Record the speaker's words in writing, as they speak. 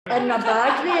In my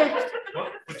bag there.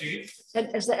 What? What do you need?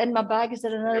 Is it in my bag? Is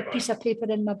there another piece of paper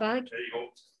in my bag? There you go.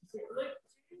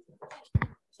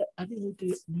 I really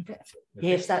do need it.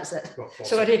 Yes, that's it.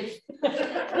 Sorry.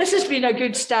 This has been a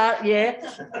good start, yeah.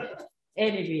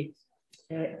 Anyway,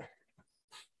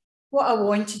 what I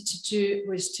wanted to do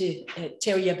was to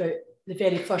tell you about the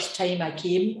very first time I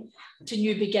came to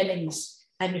New Beginnings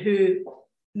and who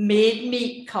made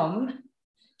me come.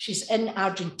 She's in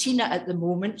Argentina at the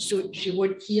moment, so she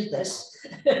won't hear this.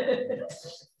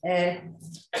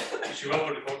 She will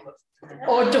record it.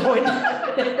 Oh, don't.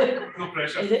 No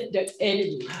pressure.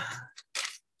 Anyway,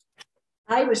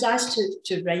 I was asked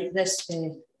to write this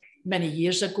many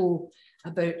years ago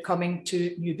about coming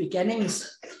to New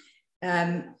Beginnings.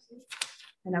 And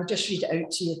I'll just read it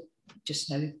out to you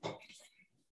just now.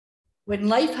 When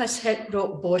life has hit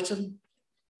rock bottom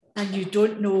and you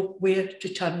don't know where to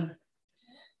turn,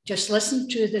 just listen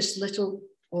to this little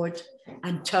ode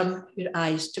and turn your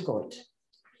eyes to God.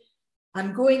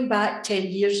 I'm going back 10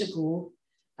 years ago.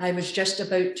 I was just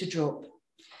about to drop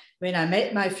when I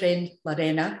met my friend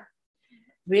Lorena.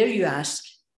 Where, you ask?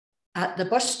 At the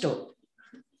bus stop.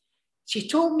 She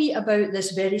told me about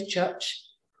this very church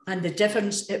and the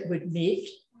difference it would make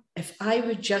if I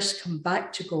would just come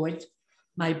back to God,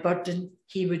 my burden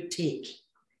he would take.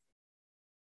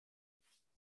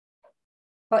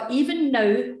 But even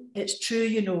now, it's true,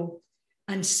 you know,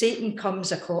 and Satan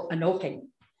comes a knocking.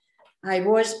 I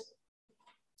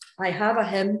have a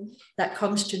hymn that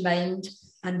comes to mind,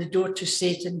 and the door to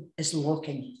Satan is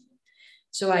locking.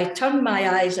 So I turn my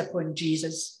eyes upon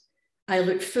Jesus. I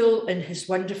look full in his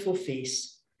wonderful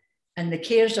face, and the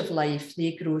cares of life,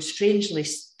 they grow strangely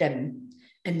dim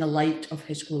in the light of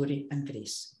his glory and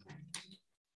grace.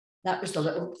 That was the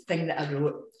little thing that I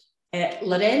wrote.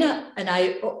 Lorena and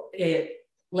I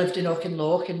lived in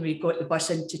Auchinloch, and we got the bus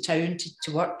into town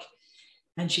to work.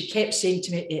 And she kept saying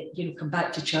to me, you know, come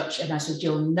back to church. And I said,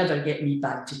 you'll never get me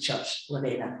back to church,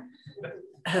 Lorena.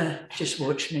 Just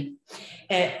watch me.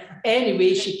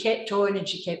 Anyway, she kept on and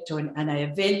she kept on. And I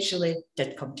eventually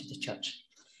did come to the church.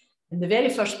 And the very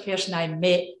first person I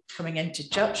met coming into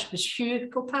church was Hugh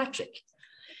Kilpatrick.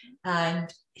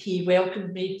 And he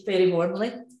welcomed me very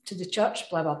warmly to the church,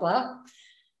 blah, blah, blah.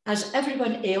 As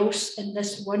everyone else in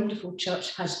this wonderful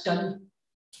church has done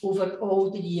over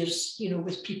all the years, you know,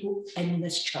 with people in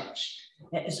this church.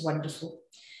 It is wonderful.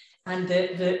 And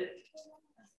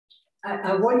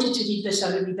I wanted to read this a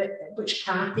little bit, which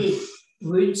Kathy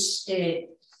Woods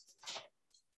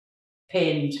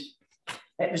penned.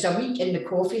 It was a week in the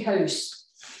coffee house,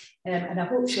 and I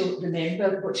hope she'll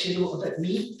remember what she wrote about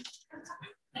me.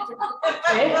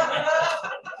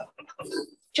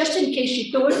 Just in case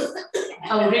you don't,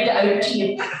 I'll read it out to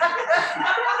you.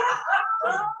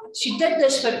 She did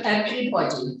this for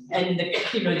everybody in the,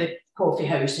 you know, the coffee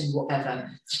house and whatever.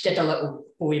 She did a little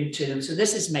poem to them. So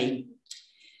this is mine.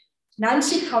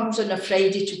 Nancy comes on a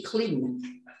Friday to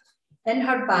clean. In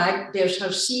her bag, there's her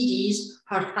CDs,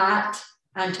 her hat,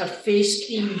 and her face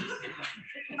cream.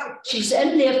 She's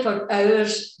in there for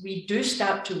hours. We do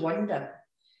start to wonder.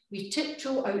 We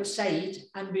tiptoe outside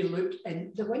and we look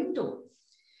in the window.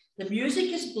 The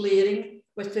music is blaring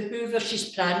with the Hoover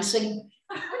she's prancing.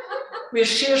 We're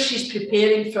sure she's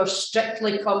preparing for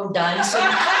Strictly Come Dancing.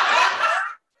 Isn't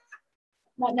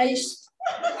that nice?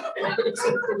 Yeah.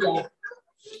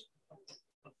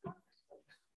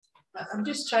 I'm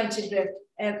just trying to,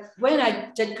 when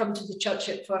I did come to the church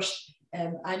at first,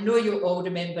 I know you all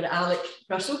remember Alec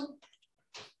Russell,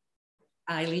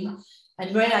 Eileen,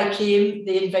 and when I came,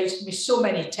 they invited me so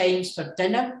many times for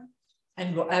dinner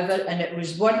and whatever, and it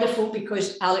was wonderful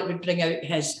because Alec would bring out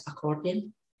his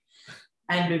accordion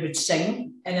and we would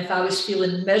sing, and if I was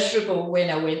feeling miserable when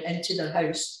I went into their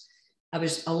house, I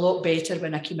was a lot better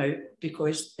when I came out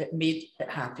because it made it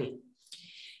happy.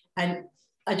 And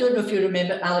I don't know if you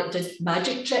remember, Alec did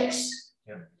magic tricks.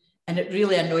 Yeah. And it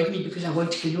really annoyed me because I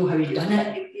wanted to know how he'd done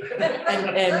it.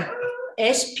 And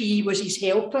SP was his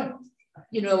helper,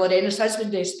 you know, Lorena's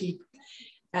husband, SP.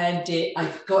 And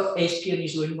I got SP on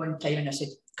his own one time and I said,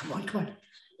 come on,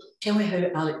 tell me how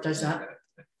Alec does that.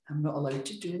 I'm not allowed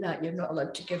to do that. You're not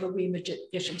allowed to give away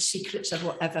magician secrets or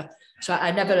whatever. So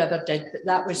I never ever did, but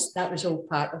that was all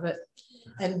part of it.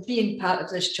 And being part of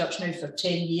this church now for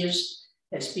 10 years,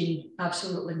 it's been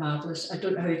absolutely marvellous. I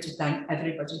don't know how to thank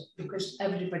everybody because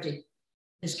everybody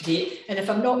is great. And if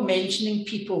I'm not mentioning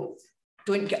people,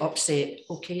 don't get upset,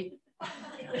 okay?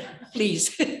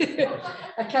 Please.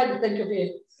 I can't think of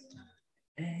it.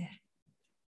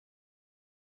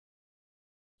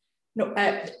 No,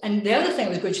 and the other thing I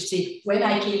was going to say, when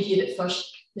I came here at first,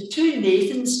 the two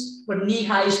Nathans were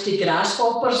knee-highs to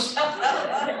grasshoppers.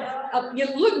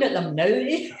 you're looking at them now,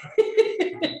 eh?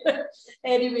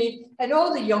 Anyway, and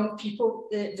all the young people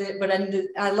that were in the,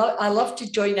 I love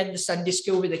to join in the Sunday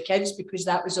school with the kids because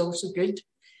that was also good.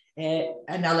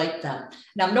 And I like that.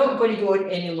 Now, I'm not going to go on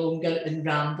any longer and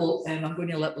ramble. I'm going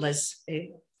to let Liz,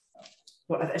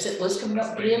 what, is it Liz coming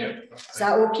up, Graham? Yeah, is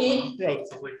that okay? Right.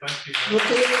 Thank you.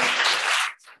 Okay.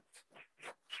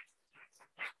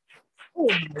 Oh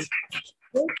my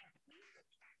God.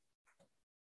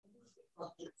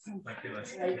 Thank you,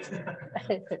 Liz. Right.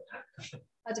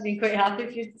 I'd have been quite happy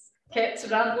if you'd kept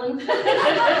rambling.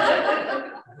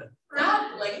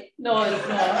 Rambling? No, no.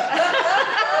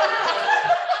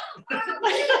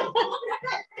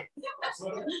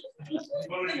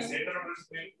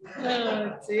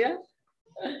 Oh dear.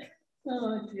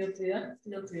 Oh dear, dear,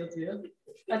 dear, dear, dear.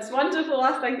 It's wonderful.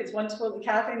 I think it's wonderful that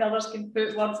Kathy and others can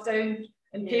put words down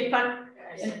in paper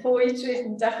and poetry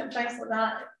and different things like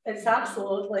that. It's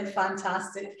absolutely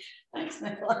fantastic. Thanks,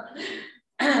 Nicola.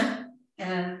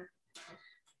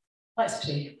 Let's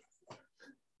pray.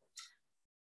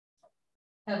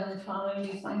 Heavenly Father,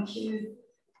 we thank you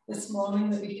this morning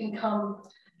that we can come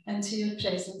into your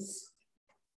presence.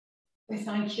 We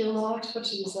thank you, Lord, for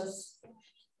Jesus.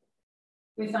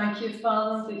 We thank you,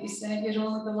 Father, that you sent your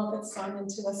only beloved Son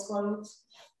into this world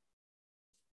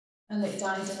and that he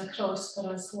died on a cross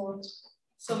for us, Lord.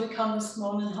 So we come this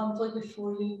morning humbly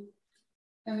before you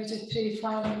and we do pray,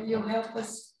 Father, that you'll help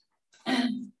us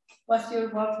with your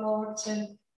word, Lord, to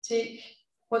take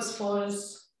what's for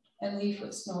us and leave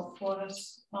what's not for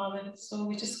us, Father. So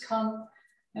we just come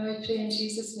and we pray in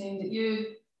Jesus' name that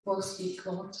you will speak,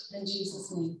 Lord, in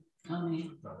Jesus' name.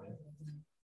 Amen.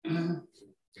 Amen.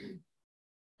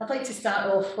 I'd like to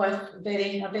start off with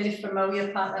a very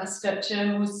familiar part of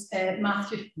scripture, was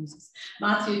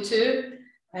Matthew 2,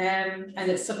 and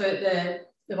it's about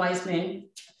the wise men.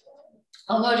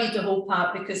 I'll not read the whole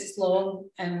part because it's long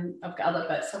and I've got other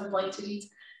bits I would like to read,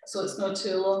 so it's not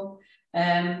too long.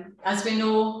 As we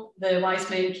know, the wise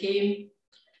men came,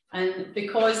 and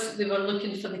because they were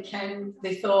looking for the king,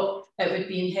 they thought it would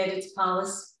be in Herod's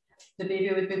palace, the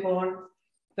baby would be born,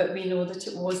 but we know that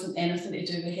it wasn't anything to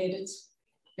do with Herod,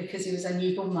 because he was an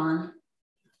evil man.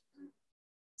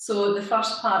 So the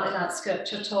first part of that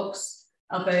scripture talks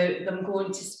about them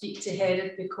going to speak to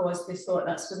Herod because they thought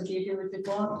that's where the baby would be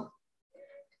born.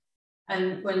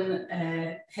 And when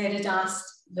Herod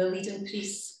asked the leading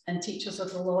priests and teachers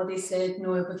of the law, they said,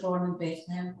 no, he'll be born in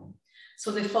Bethlehem.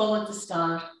 So they followed the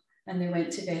star and they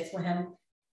went to Bethlehem.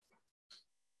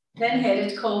 Then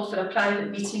Herod called for a private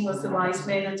meeting with the wise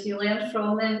men, and he learned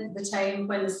from them the time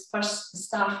when the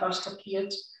star first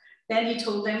appeared. Then he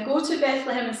told them, go to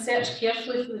Bethlehem and search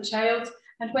carefully for the child,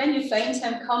 and when you find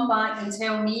him, come back and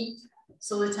tell me,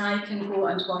 so that I can go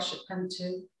and worship him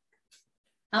too.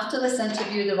 After this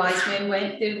interview, the wise men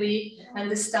went their way,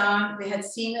 and the star they had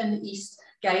seen in the east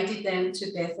guided them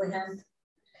to Bethlehem.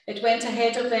 It went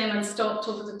ahead of them and stopped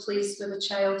over the place where the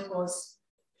child was.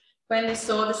 When they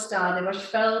saw the star, they were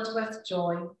filled with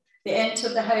joy. They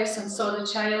entered the house and saw the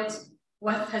child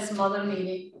with his mother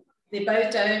Mary. They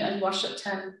bowed down and worshipped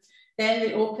him. Then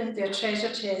they opened their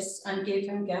treasure chests and gave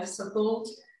him gifts of gold,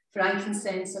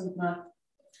 frankincense, and myrrh.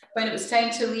 When it was time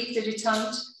to leave, they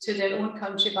returned to their own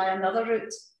country by another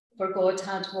route, for God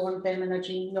had warned them in a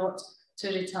dream not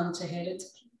to return to Herod.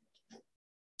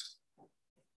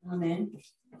 Amen.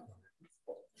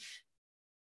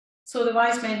 So the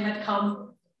wise men had come,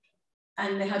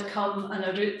 and they had come on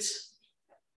a route.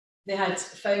 They had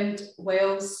found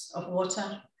wells of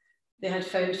water. They had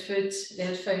found food. They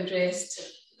had found rest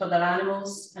for their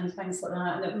animals and things like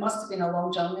that. And it must have been a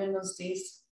long journey in those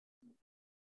days.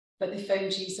 But they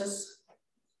found Jesus.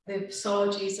 They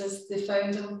saw Jesus. They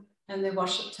found him and they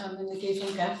worshipped him and they gave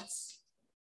him gifts.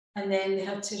 And then they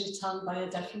had to return by a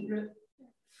different route.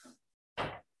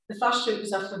 The first route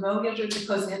was a familiar route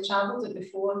because they had travelled it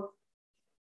before.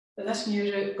 But this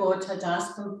new route, God had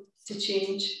asked them to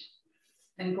change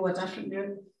and go a different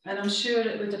route. And I'm sure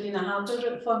it would have been a harder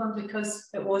route for them because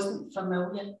it wasn't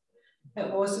familiar.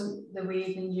 It wasn't the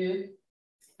way they knew.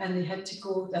 And they had to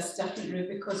go this different route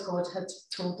because God had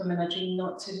told them in a dream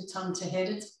not to return to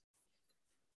Herod.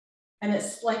 And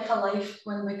it's like a life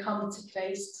when we come to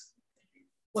Christ.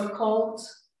 We're called,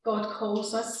 God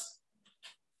calls us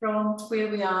from where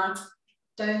we are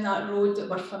down that road that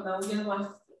we're familiar with.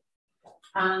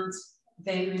 And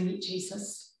then we meet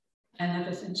Jesus and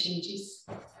everything changes.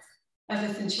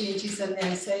 Everything changes on the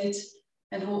inside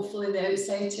and hopefully the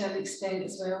outside to an extent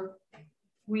as well.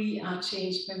 We are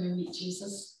changed when we meet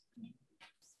Jesus.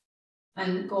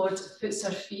 And God puts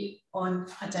our feet on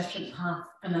a different path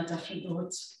and a different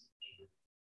road.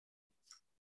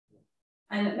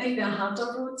 And it might be a harder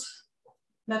road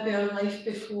Maybe our life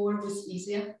before was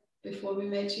easier, before we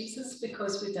met Jesus,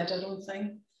 because we did our own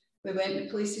thing. We went to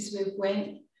places we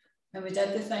went, and we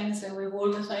did the things, and we wore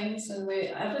the things, and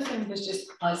everything was just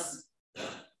us.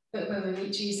 But when we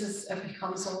meet Jesus, it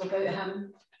becomes all about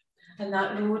him. And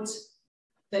that road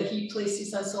that he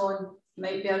places us on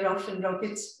might be a rough and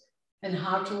rugged and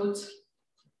hard road,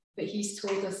 but he's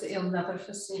told us that he'll never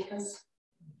forsake us.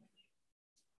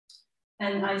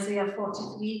 In Isaiah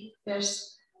 43,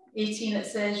 verse 18, it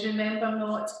says, "Remember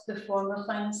not the former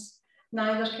things,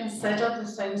 neither consider the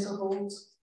things of old.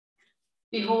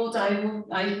 Behold, I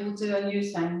will do a new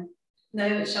thing. Now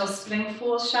it shall spring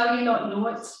forth. Shall you not know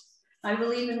it? I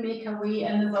will even make a way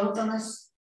in the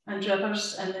wilderness and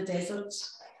rivers in the desert.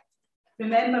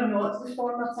 Remember not the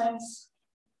former things."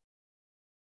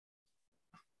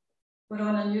 We're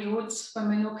on a new road. When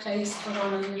we know Christ, we're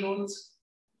on a new road.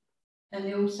 And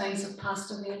the old things have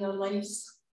passed away in our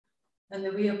lives. And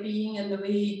the way of being and the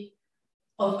way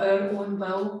of our own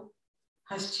will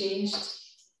has changed.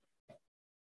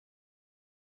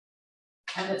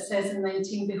 And it says in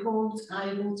 19, "Behold,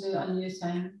 I will do a new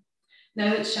thing.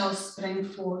 Now it shall spring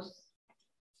forth."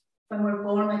 When we're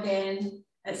born again,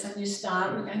 it's a new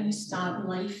start. We get a new start in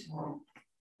life.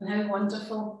 And how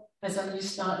wonderful is a new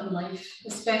start in life,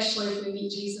 especially if we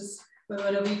meet Jesus when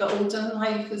we're a wee bit older in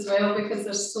life as well, because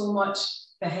there's so much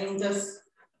behind us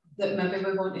that maybe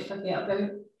we want to forget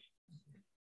about.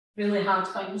 Really hard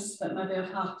things that maybe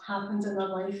have happened in our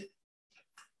life.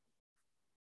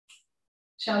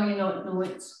 Shall you not know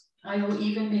it? I will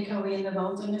even make a way in the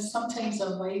wilderness. Sometimes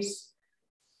our lives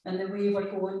and the way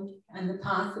we're going and the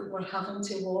path that we're having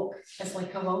to walk is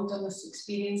like a wilderness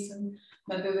experience, and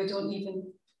maybe we don't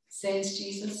even sense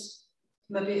Jesus.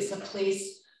 Maybe it's a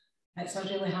place, it's a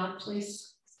really hard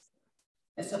place.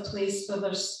 It's a place where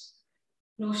there's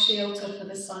no shelter for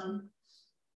the sun.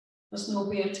 There's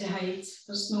nowhere to hide.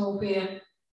 There's nowhere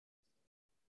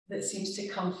that seems to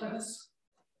comfort us.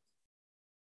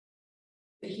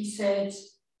 But he said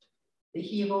that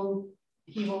he will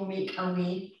make a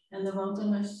way in the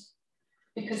wilderness,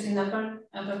 because he never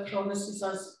ever promises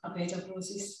us a bed of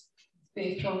roses, but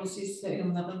he promises that he'll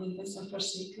never leave us or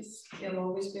forsake us. He'll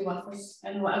always be with us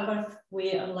in whatever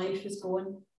way our life is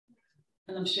going.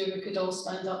 And I'm sure we could all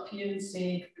stand up here and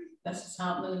say, this is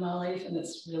happening in my life and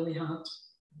it's really hard.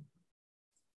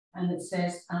 And it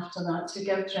says after that, to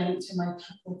give drink to my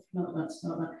people. No, that's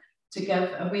not that. To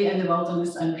give a way in the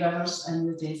wilderness and rivers in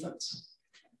the desert.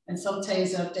 And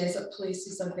sometimes our desert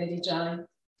places are very dry.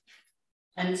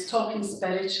 And it's talking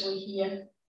spiritually here,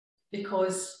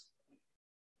 because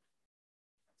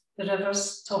the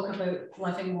rivers talk about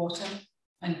living water,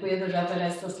 and where the river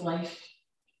is, there's life.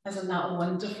 Isn't that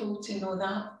wonderful to know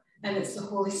that? And it's the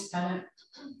Holy Spirit.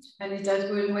 And he did,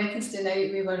 on Wednesday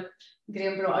night,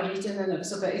 Graham brought a reading, and it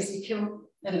was about Ezekiel,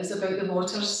 and it was about the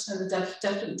waters and the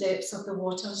different depths of the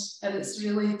waters. And it's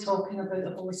really talking about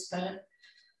the Holy Spirit.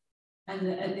 And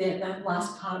the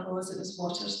last part it was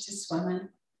waters to swim in.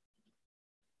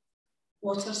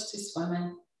 Waters to swim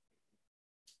in.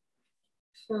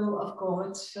 Full of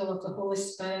God, full of the Holy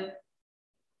Spirit,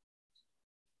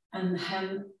 and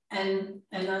him in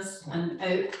us and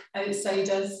outside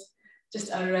us, just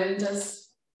around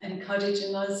us,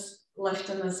 encouraging us,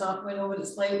 lifting us up. We know what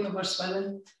it's like when we're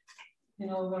swimming. You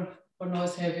know, we're not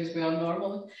as heavy as we are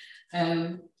normally.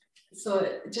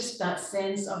 So just that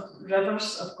sense of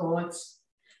rivers of God.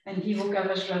 And he will give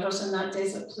us rivers in that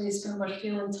desert place when we're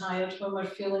feeling tired, when we're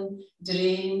feeling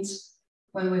drained,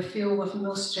 when we feel we've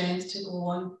no strength to go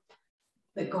on,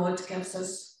 that God gives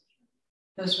us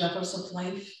those rivers of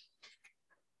life,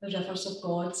 the rivers of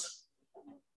God.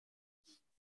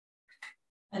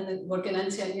 And we're going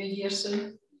into a new year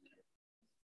soon.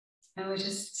 And we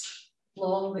just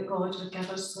long that God would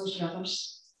give us those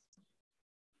rivers.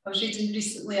 I was reading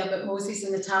recently about Moses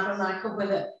in the tabernacle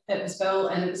when it was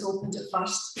built and it was opened at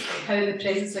first, how the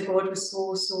presence of God was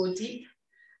so deep.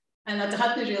 And I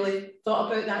hadn't really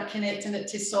thought about that, connecting it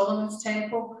to Solomon's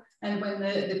temple, and when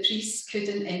the priests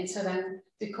couldn't enter in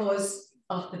because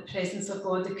of the presence of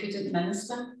God, they couldn't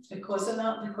minister because of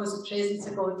that, because the presence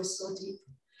of God was so deep,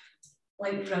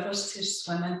 like rivers to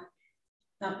swim in.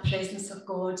 That presence of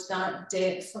God, that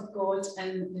depth of God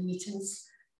in the meetings,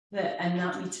 in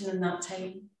that meeting in that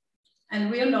time. And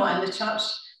we're not in the church,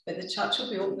 but the church will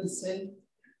be open soon.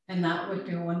 And that would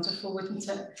be wonderful, wouldn't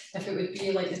it? If it would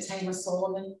be like the time of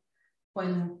Solomon,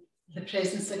 when the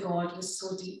presence of God was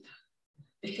so deep.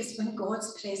 Because when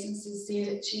God's presence is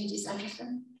there, it changes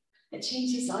everything. It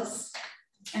changes us.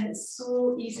 And it's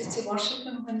so easy to worship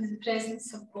him when the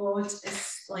presence of God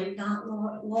is like that.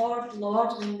 Lord,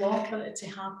 we long for it to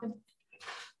happen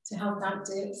to have that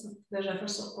depth of the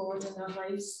rivers of God in our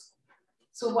lives.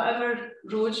 So whatever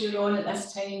road you're on at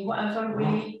this time, whatever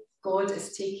way God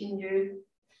is taking you,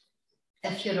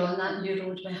 if you're on that new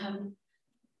road with him,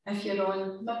 if you're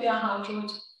on maybe a hard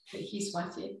road, but he's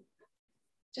with you,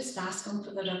 just ask him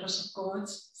for the rivers of God.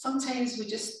 Sometimes we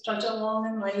just trudge along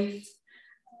in life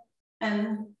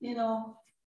and, you know,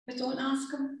 we don't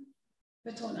ask him.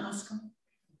 We don't ask him.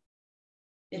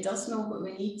 He does know what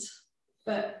we need,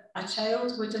 but a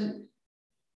child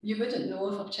you wouldn't know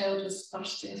if a child was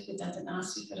thirsty if they didn't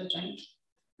ask you for a drink.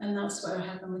 And that's what our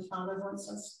Heavenly Father wants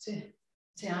us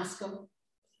to ask him,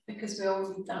 because we all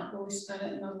need that Holy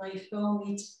Spirit in our life. We all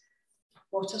need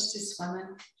waters to swim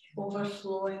in,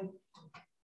 overflowing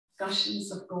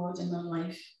gushings of God in our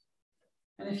life.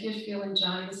 And if you're feeling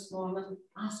dry this morning,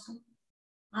 ask him.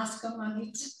 Ask him, I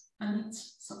need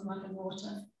some living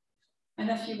water. And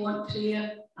if you want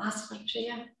prayer, ask for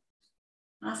prayer.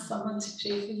 Ask someone to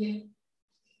pray for you,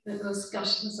 that those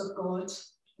gushings of God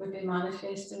would be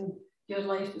manifest in your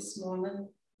life this morning.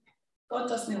 God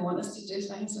doesn't want us to do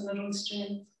things in our own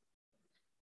strength.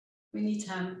 We need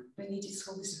him. We need his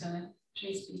Holy Spirit.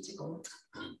 Praise be to God.